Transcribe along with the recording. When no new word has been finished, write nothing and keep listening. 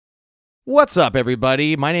What's up,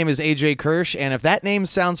 everybody? My name is AJ Kirsch, and if that name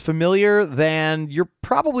sounds familiar, then you're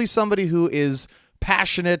probably somebody who is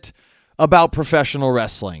passionate about professional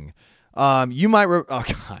wrestling. You might... oh,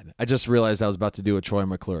 God. I just realized I was about to do a Troy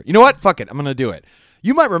McClure. You know what? Fuck it. I'm going to do it.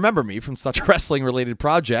 You might remember me from such wrestling-related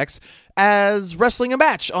projects as wrestling a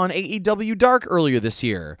match on AEW Dark earlier this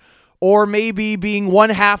year, or maybe being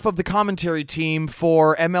one half of the commentary team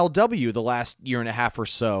for MLW the last year and a half or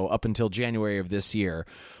so, up until January of this year.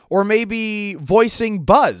 Or maybe voicing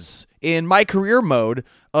Buzz in my career mode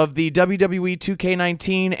of the WWE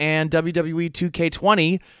 2K19 and WWE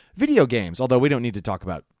 2K20 video games, although we don't need to talk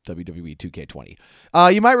about WWE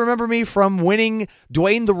 2K20. You might remember me from winning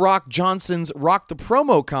Dwayne "The Rock" Johnson's Rock the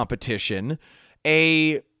Promo competition,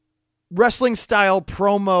 a wrestling-style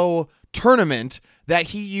promo tournament that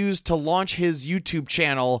he used to launch his YouTube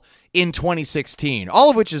channel in 2016, all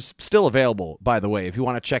of which is still available, by the way, if you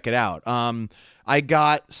want to check it out. I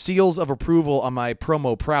got seals of approval on my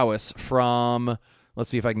promo prowess from, let's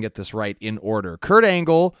see if I can get this right in order, Kurt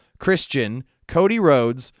Angle, Christian, Cody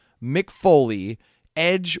Rhodes, Mick Foley.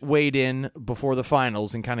 Edge weighed in before the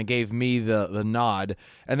finals and kind of gave me the nod.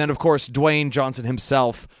 And then, of course, Dwayne Johnson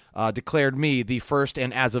himself declared me the first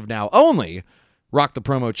and, as of now, only Rock the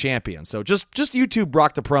Promo champion. So just YouTube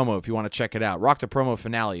Rock the Promo if you want to check it out. Rock the Promo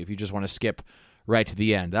finale if you just want to skip right to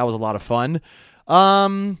the end. That was a lot of fun.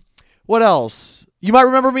 What else? You might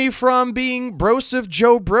remember me from being Broseph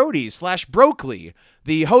Joe Brody / Brokely,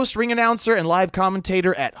 the host, ring announcer, and live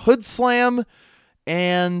commentator at Hood Slam.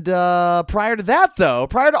 And prior to that, though,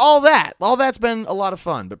 prior to all that's been a lot of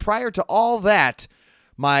fun. But prior to all that,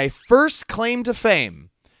 my first claim to fame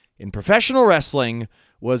in professional wrestling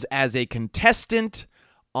was as a contestant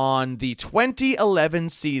on the 2011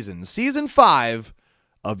 season 5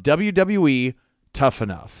 of WWE Tough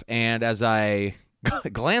Enough. And as I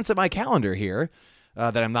glance at my calendar here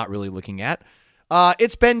that I'm not really looking at,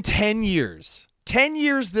 it's been 10 years. 10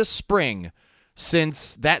 years this spring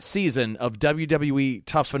since that season of WWE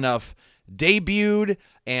Tough Enough debuted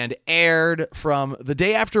and aired from the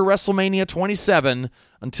day after WrestleMania 27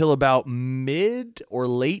 until about mid or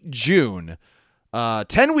late June.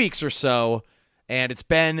 10 weeks or so, and it's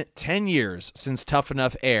been 10 years since Tough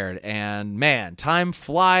Enough aired. And man, time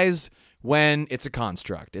flies when it's a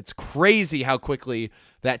construct. It's crazy how quickly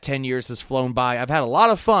that 10 years has flown by. I've had a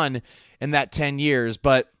lot of fun in that 10 years,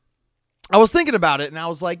 but I was thinking about it and I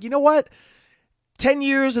was like, you know what? 10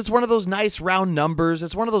 years, it's one of those nice round numbers.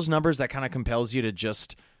 It's one of those numbers that kind of compels you to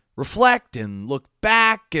just reflect and look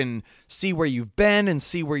back and see where you've been and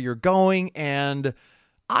see where you're going. And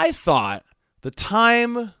I thought the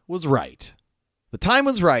time was right. The time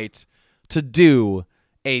was right to do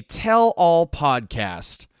a tell-all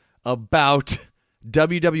podcast about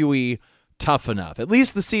WWE Tough Enough, at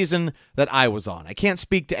least the season that I was on. I can't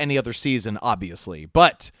speak to any other season, obviously,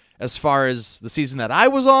 but as far as the season that I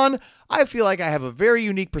was on, I feel like I have a very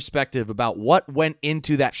unique perspective about what went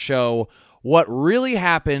into that show, what really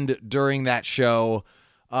happened during that show,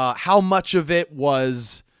 how much of it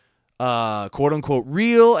was quote-unquote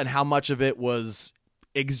real and how much of it was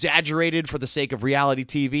exaggerated for the sake of reality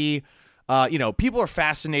TV. People are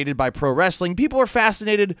fascinated by pro wrestling. People are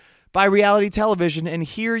fascinated by reality television. And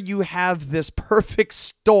here you have this perfect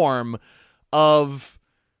storm of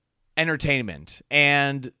entertainment.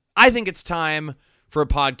 And I think it's time for a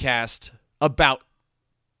podcast about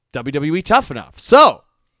WWE Tough Enough. So,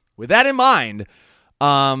 with that in mind,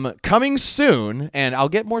 coming soon, and I'll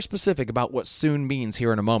get more specific about what soon means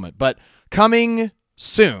here in a moment, but coming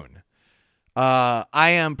soon, I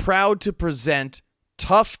am proud to present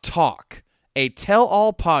Tough Talk, a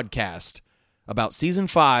tell-all podcast about Season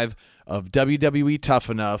 5 of WWE Tough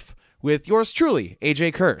Enough with yours truly,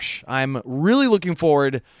 AJ Kirsch. I'm really looking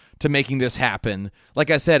forward to making this happen. Like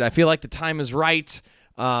I said, I feel like the time is right.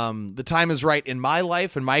 The time is right in my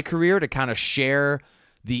life and my career to kind of share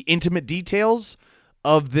the intimate details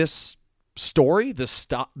of this story, this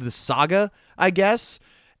saga, I guess.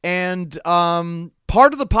 And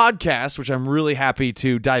part of the podcast, which I'm really happy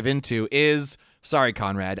to dive into, is, sorry,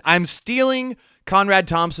 Conrad, I'm stealing Conrad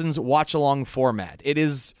Thompson's watch-along format. It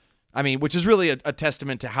is, which is really a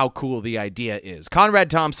testament to how cool the idea is. Conrad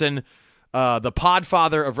Thompson, the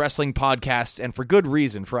podfather of wrestling podcasts, and for good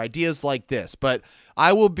reason, for ideas like this. But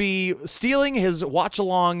I will be stealing his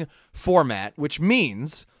watch-along format, which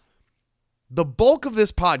means the bulk of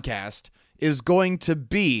this podcast is going to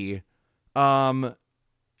be, I'm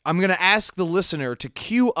going to ask the listener to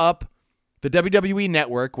queue up the WWE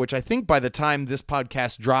Network, which I think by the time this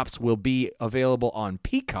podcast drops will be available on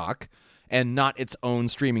Peacock and not its own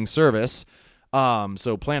streaming service.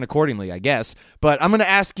 So plan accordingly, I guess. But I'm going to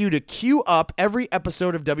ask you to queue up every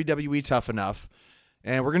episode of WWE Tough Enough.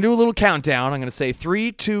 And we're going to do a little countdown. I'm going to say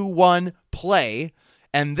 3, 2, 1, play.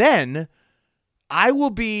 And then I will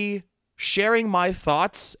be sharing my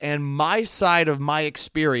thoughts and my side of my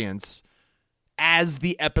experience as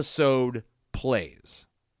the episode plays.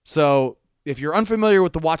 So if you're unfamiliar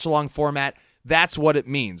with the watch-along format, that's what it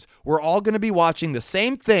means. We're all going to be watching the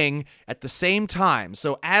same thing at the same time.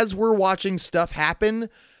 So as we're watching stuff happen,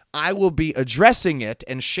 I will be addressing it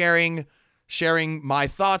and sharing my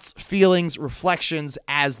thoughts, feelings, reflections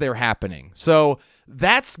as they're happening. So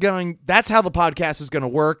that's how the podcast is going to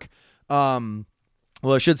work.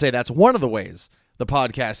 Well, I should say that's one of the ways the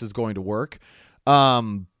podcast is going to work.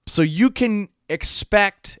 So you can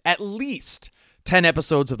expect at least 10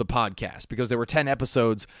 episodes of the podcast, because there were 10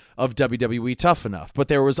 episodes of WWE Tough Enough. But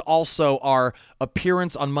there was also our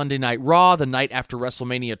appearance on Monday Night Raw the night after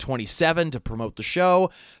WrestleMania 27 to promote the show.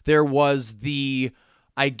 There was the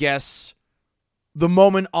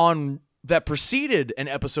moment on that preceded an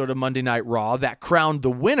episode of Monday Night Raw that crowned the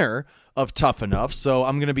winner of Tough Enough. So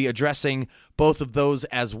I'm going to be addressing both of those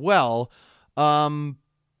as well.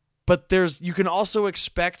 But you can also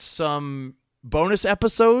expect some bonus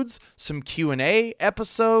episodes, some Q&A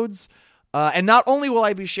episodes, and not only will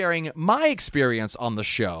I be sharing my experience on the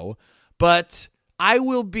show, but I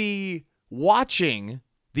will be watching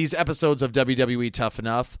these episodes of WWE Tough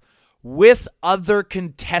Enough with other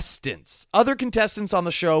contestants. Other contestants on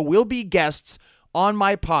the show will be guests on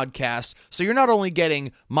my podcast, so you're not only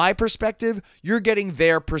getting my perspective, you're getting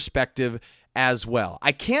their perspective as well.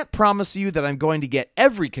 I can't promise you that I'm going to get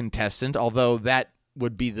every contestant, although that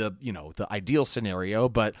would be the ideal scenario,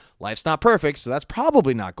 but life's not perfect, so that's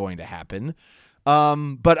probably not going to happen. But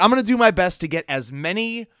I'm going to do my best to get as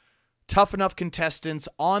many Tough Enough contestants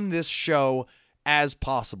on this show as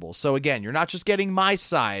possible. So again, you're not just getting my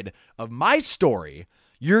side of my story,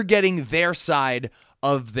 you're getting their side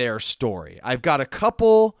of their story. I've got a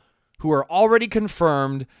couple who are already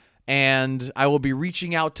confirmed, and I will be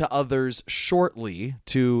reaching out to others shortly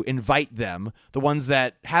to invite them. The ones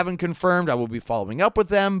that haven't confirmed, I will be following up with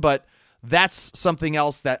them, but that's something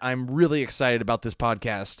else that I'm really excited about this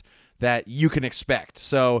podcast that you can expect.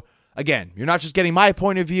 So again, you're not just getting my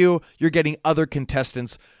point of view, you're getting other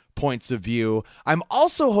contestants' points of view. I'm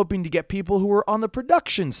also hoping to get people who are on the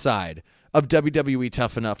production side of WWE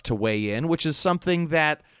Tough Enough to weigh in, which is something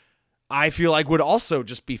that I feel like would also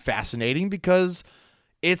just be fascinating, because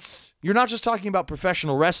you're not just talking about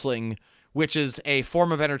professional wrestling, which is a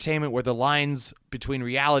form of entertainment where the lines between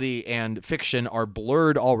reality and fiction are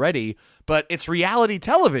blurred already, but it's reality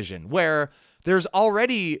television where there's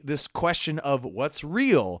already this question of what's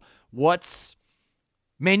real, what's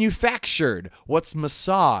manufactured, what's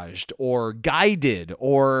massaged or guided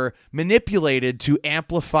or manipulated to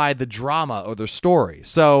amplify the drama or the story.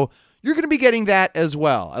 So you're going to be getting that as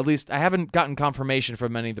well. At least I haven't gotten confirmation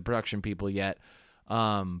from many of the production people yet.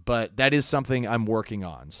 But that is something I'm working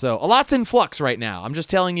on. So a lot's in flux right now. I'm just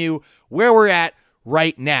telling you where we're at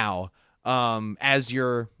right now, as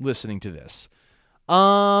you're listening to this.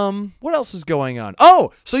 What else is going on?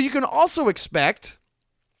 Oh, so you can also expect,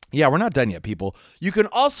 we're not done yet, people. You can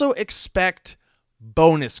also expect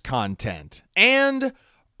bonus content and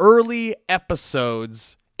early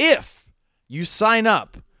episodes if you sign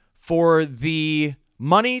up for the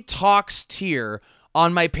Money Talks tier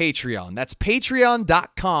on my Patreon. That's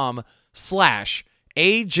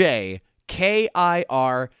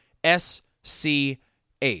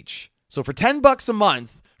patreon.com/AJKIRSCH. So for $10 a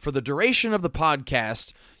month, for the duration of the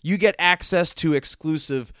podcast, you get access to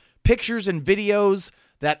exclusive pictures and videos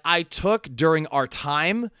that I took during our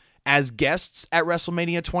time as guests at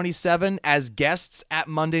WrestleMania 27, as guests at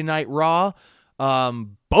Monday Night Raw,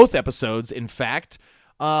 both episodes, in fact.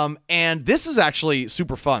 And this is actually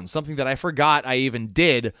super fun, something that I forgot I even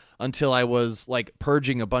did until I was like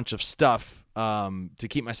purging a bunch of stuff to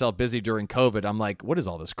keep myself busy during COVID. I'm like, what is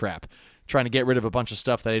all this crap? Trying to get rid of a bunch of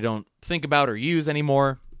stuff that I don't think about or use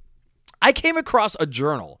anymore. I came across a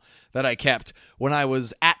journal that I kept when I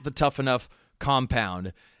was at the Tough Enough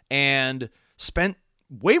compound and spent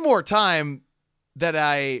way more time that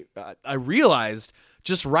I realized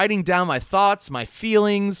just writing down my thoughts, my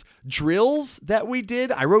feelings, drills that we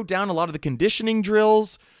did. I wrote down a lot of the conditioning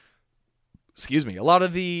drills. A lot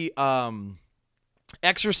of the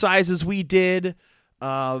exercises we did,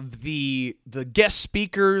 the guest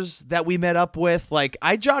speakers that we met up with. Like,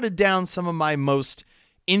 I jotted down some of my most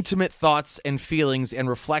intimate thoughts and feelings and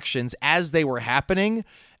reflections as they were happening.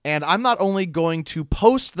 And I'm not only going to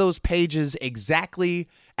post those pages exactly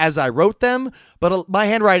as I wrote them, but my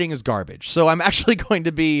handwriting is garbage. So I'm actually going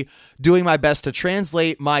to be doing my best to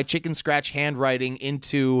translate my chicken scratch handwriting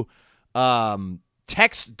into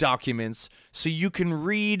text documents so you can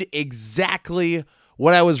read exactly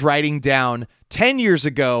what I was writing down 10 years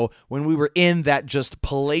ago when we were in that just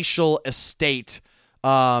palatial estate. They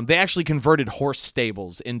actually converted horse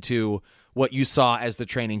stables into what you saw as the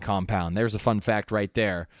training compound. There's a fun fact right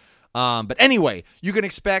there. But anyway, you can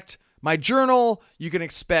expect my journal. You can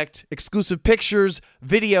expect exclusive pictures,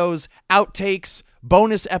 videos, outtakes,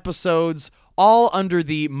 bonus episodes, all under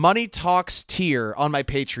the Money Talks tier on my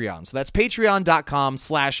Patreon. So that's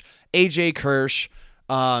patreon.com/AJ Kirsch.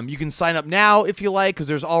 You can sign up now if you like, because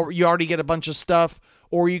you already get a bunch of stuff,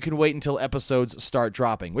 or you can wait until episodes start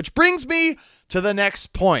dropping. Which brings me to the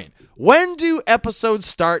next point. When do episodes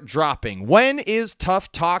start dropping? When is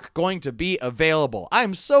Tough Talk going to be available?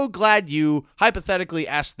 I'm so glad you hypothetically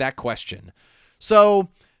asked that question. So,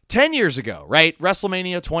 10 years ago, right?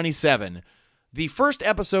 WrestleMania 27. The first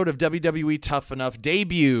episode of WWE Tough Enough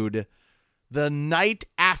debuted the night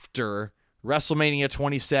after WrestleMania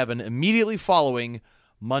 27, immediately following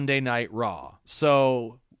Monday Night Raw.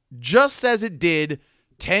 So, just as it did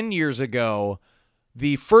 10 years ago,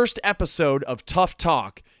 the first episode of Tough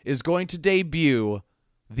Talk is going to debut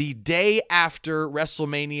the day after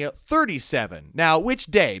WrestleMania 37. Now, which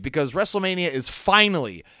day? Because WrestleMania is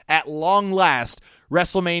finally, at long last,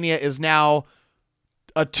 WrestleMania is now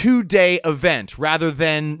a 2-day event rather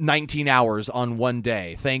than 19 hours on one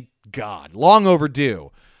day. Thank God. Long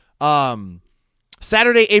overdue.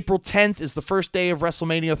 Saturday, April 10th is the first day of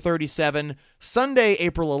WrestleMania 37. Sunday,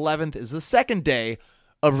 April 11th is the second day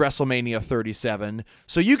of WrestleMania 37.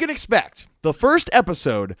 So you can expect the first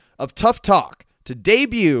episode of Tough Talk to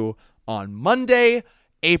debut on Monday,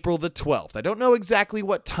 April the 12th. I don't know exactly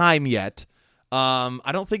what time yet.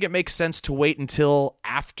 I don't think it makes sense to wait until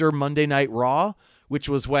after Monday Night Raw, which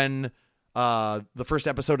was when the first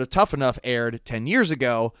episode of Tough Enough aired 10 years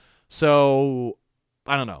ago. So,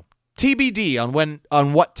 I don't know. TBD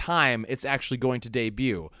on what time it's actually going to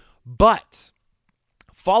debut. But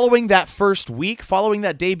following that first week, following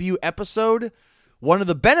that debut episode, one of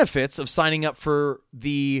the benefits of signing up for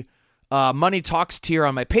the Money Talks tier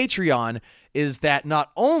on my Patreon is that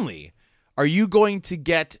not only are you going to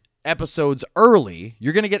get episodes early,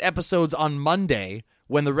 you're going to get episodes on Monday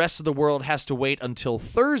when the rest of the world has to wait until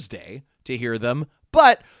Thursday to hear them,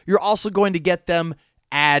 but you're also going to get them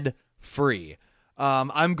ad-free.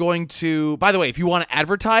 I'm going to, by the way, if you want to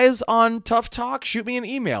advertise on Tough Talk, shoot me an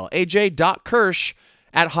email,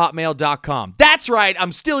 aj.kirsch@hotmail.com. That's right,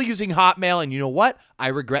 I'm still using Hotmail, and you know what? I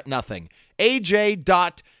regret nothing.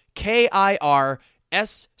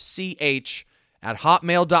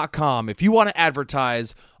 aj.kirsch@hotmail.com if you want to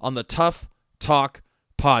advertise on the Tough Talk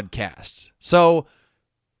podcast. So,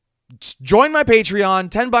 join my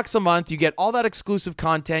Patreon, $10 a month. You get all that exclusive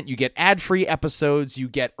content. You get ad-free episodes. You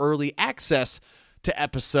get early access to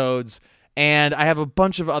episodes. And I have a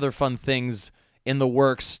bunch of other fun things in the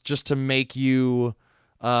works just to make you,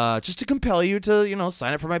 just to compel you to,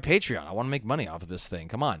 sign up for my Patreon. I want to make money off of this thing.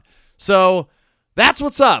 Come on. So that's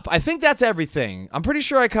what's up. I think that's everything. I'm pretty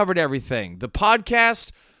sure I covered everything. The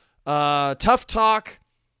podcast, Tough Talk,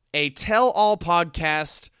 a tell-all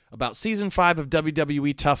podcast about Season 5 of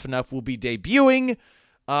WWE Tough Enough will be debuting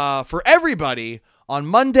for everybody on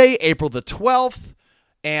Monday, April the 12th.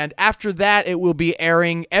 And after that, it will be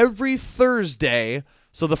airing every Thursday.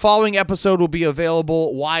 So the following episode will be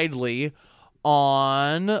available widely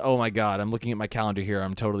on, oh my God, I'm looking at my calendar here.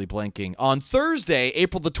 I'm totally blanking. On Thursday,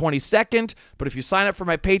 April the 22nd. But if you sign up for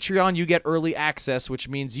my Patreon, you get early access, which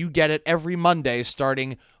means you get it every Monday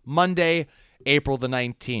starting Monday, April the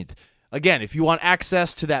 19th. Again, if you want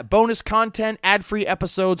access to that bonus content, ad-free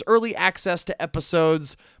episodes, early access to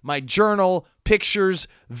episodes, my journal, pictures,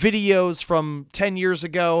 videos from 10 years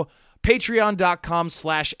ago,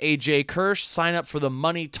 patreon.com/AJ Kirsch. Sign up for the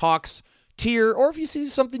Money Talks tier, or if you see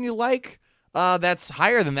something you like that's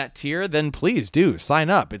higher than that tier, then please do sign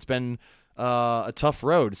up. It's been a tough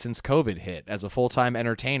road since COVID hit as a full-time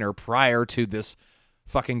entertainer prior to this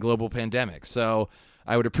fucking global pandemic. So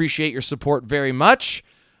I would appreciate your support very much.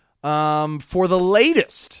 For the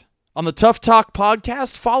latest on the Tough Talk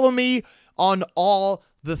podcast, follow me on all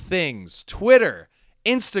the things: Twitter,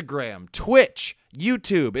 Instagram, Twitch,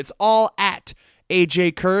 YouTube. It's all at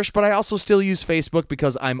AJ Kirsch, but I also still use Facebook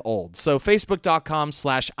because I'm old. So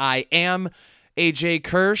facebook.com/I am AJ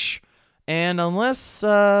Kirsch. And unless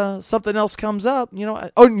something else comes up, you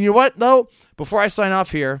know what, though? Before I sign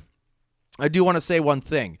off here, I do want to say one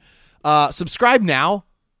thing. Subscribe now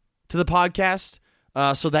to the podcast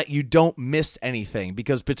so that you don't miss anything.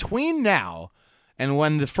 Because between now And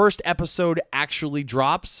when the first episode actually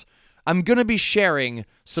drops, I'm going to be sharing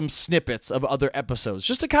some snippets of other episodes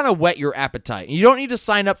just to kind of whet your appetite. And you don't need to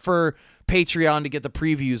sign up for Patreon to get the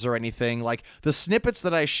previews or anything. Like, the snippets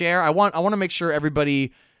that I share, I want to make sure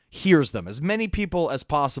everybody hears them. As many people as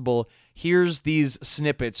possible hears these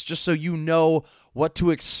snippets just so you know what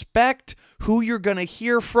to expect, who you're going to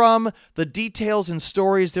hear from, the details and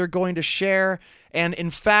stories they're going to share. And in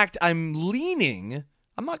fact, I'm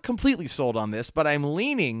not completely sold on this, but I'm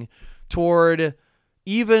leaning toward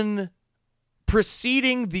even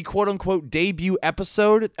preceding the quote-unquote debut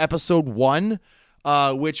episode 1,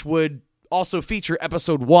 which would also feature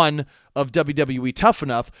episode 1 of WWE Tough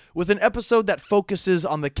Enough, with an episode that focuses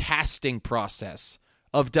on the casting process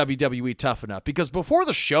of WWE Tough Enough. Because before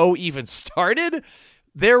the show even started,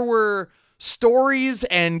 there were stories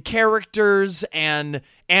and characters and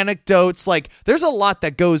anecdotes. Like, there's a lot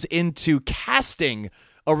that goes into casting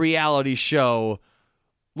a reality show,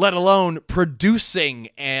 let alone producing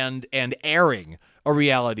and airing a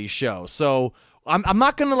reality show. So I'm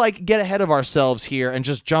not going to get ahead of ourselves here and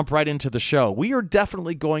just jump right into the show. We are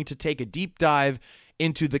definitely going to take a deep dive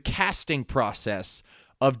into the casting process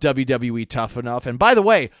of WWE Tough Enough. And by the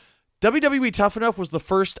way, WWE Tough Enough was the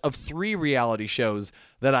first of 3 reality shows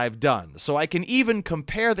that I've done. So I can even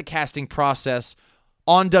compare the casting process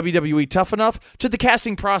on WWE Tough Enough to the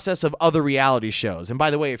casting process of other reality shows. And by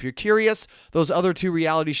the way, if you're curious, those other 2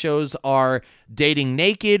 reality shows are Dating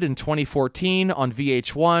Naked in 2014 on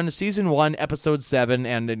VH1, Season 1, Episode 7.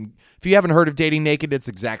 And if you haven't heard of Dating Naked, it's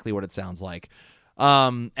exactly what it sounds like.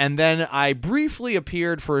 And then I briefly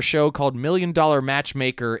appeared for a show called $1 Million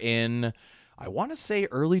Matchmaker in, I want to say,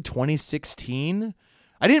 early 2016.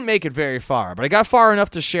 I didn't make it very far, but I got far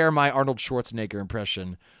enough to share my Arnold Schwarzenegger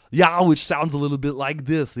impression. Yeah, which sounds a little bit like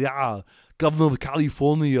this. Yeah, Governor of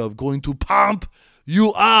California going to pump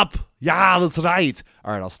you up. Yeah, that's right.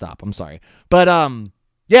 All right, I'll stop. I'm sorry. But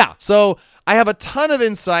yeah, so I have a ton of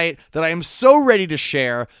insight that I am so ready to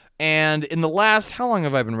share. And in the last, how long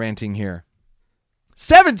have I been ranting here?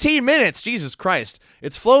 17 minutes. Jesus Christ.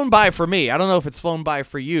 It's flown by for me. I don't know if it's flown by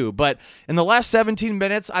for you, but in the last 17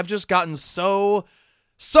 minutes, I've just gotten so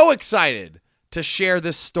excited to share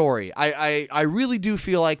this story. I really do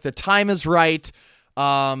feel like the time is right.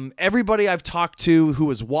 Everybody I've talked to who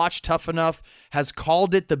has watched Tough Enough has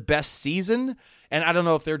called it the best season. And I don't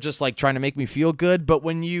know if they're just trying to make me feel good, but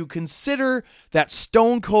when you consider that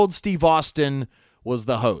Stone Cold Steve Austin was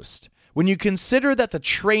the host, when you consider that the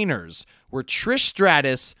trainers were Trish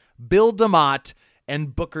Stratus, Bill DeMott,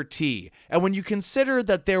 and Booker T, and when you consider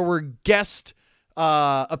that there were guest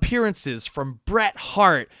appearances from Bret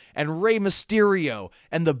Hart and Rey Mysterio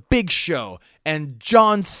and The Big Show and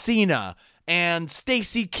John Cena and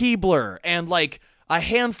Stacy Keibler and a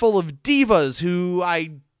handful of divas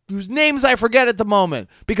whose names I forget at the moment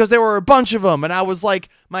because there were a bunch of them and I was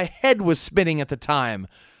my head was spinning at the time.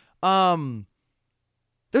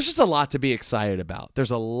 There's just a lot to be excited about.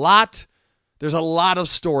 There's a lot of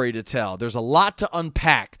story to tell. There's a lot to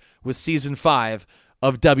unpack with season 5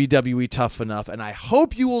 of WWE Tough Enough, and I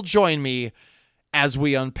hope you will join me as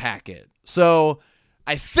we unpack it. So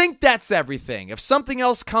I think that's everything. If something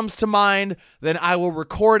else comes to mind, then I will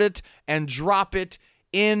record it and drop it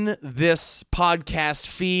in this podcast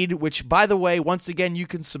feed, which, by the way, once again, you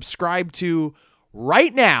can subscribe to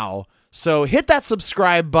right now. So hit that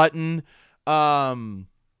subscribe button.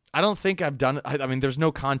 I don't think I've done it. I mean, there's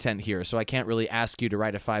no content here, so I can't really ask you to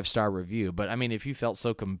write a 5-star review. But I mean, if you felt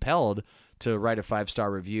so compelled to write a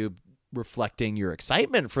 5-star review reflecting your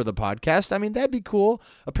excitement for the podcast, I mean, that'd be cool.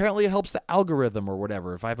 Apparently it helps the algorithm or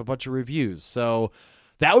whatever if I have a bunch of reviews. So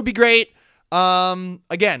that would be great.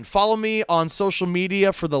 Again, follow me on social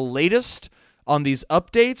media for the latest on these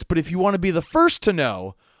updates. But if you want to be the first to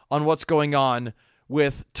know on what's going on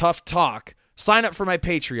with Tough Talk, sign up for my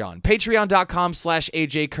Patreon,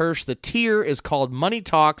 patreon.com/AJ Kirsch. The tier is called Money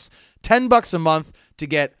Talks, $10 a month to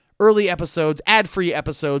get early episodes, ad-free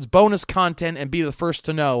episodes, bonus content, and be the first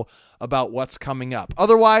to know about what's coming up.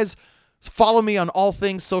 Otherwise, follow me on all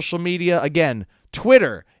things social media. Again,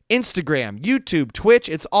 Twitter, Instagram, YouTube, Twitch.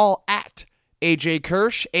 It's all at AJ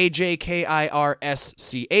Kirsch,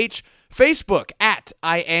 AJKIRSCH. Facebook at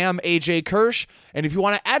I am AJ Kirsch. And if you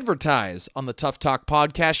want to advertise on the Tough Talk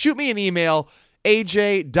podcast, shoot me an email,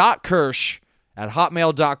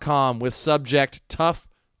 aj.kirsch@hotmail.com with subject Tough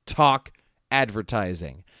Talk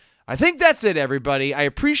Advertising. I think that's it, everybody. I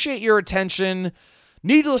appreciate your attention.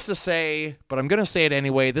 Needless to say, but I'm going to say it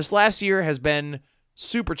anyway, this last year has been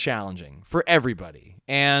super challenging for everybody.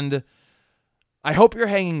 And I hope you're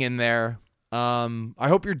hanging in there. I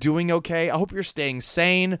hope you're doing okay. I hope you're staying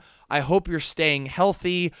sane. I hope you're staying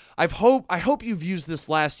healthy. I hope you've used this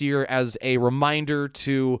last year as a reminder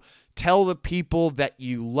to tell the people that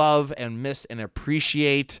you love and miss and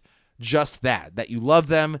appreciate just that you love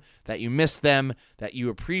them, that you miss them, that you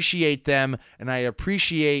appreciate them, and I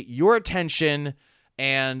appreciate your attention,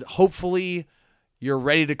 and hopefully you're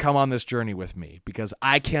ready to come on this journey with me, because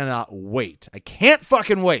I cannot wait. I can't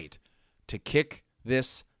fucking wait to kick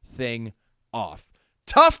this thing off.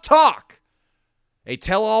 Tough Talk, a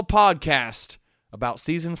tell-all podcast about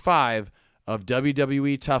season 5 of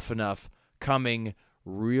WWE Tough Enough, coming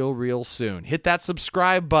real soon. Hit that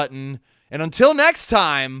subscribe button, and until next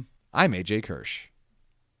time, I'm AJ Kirsch.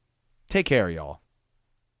 Take care, y'all.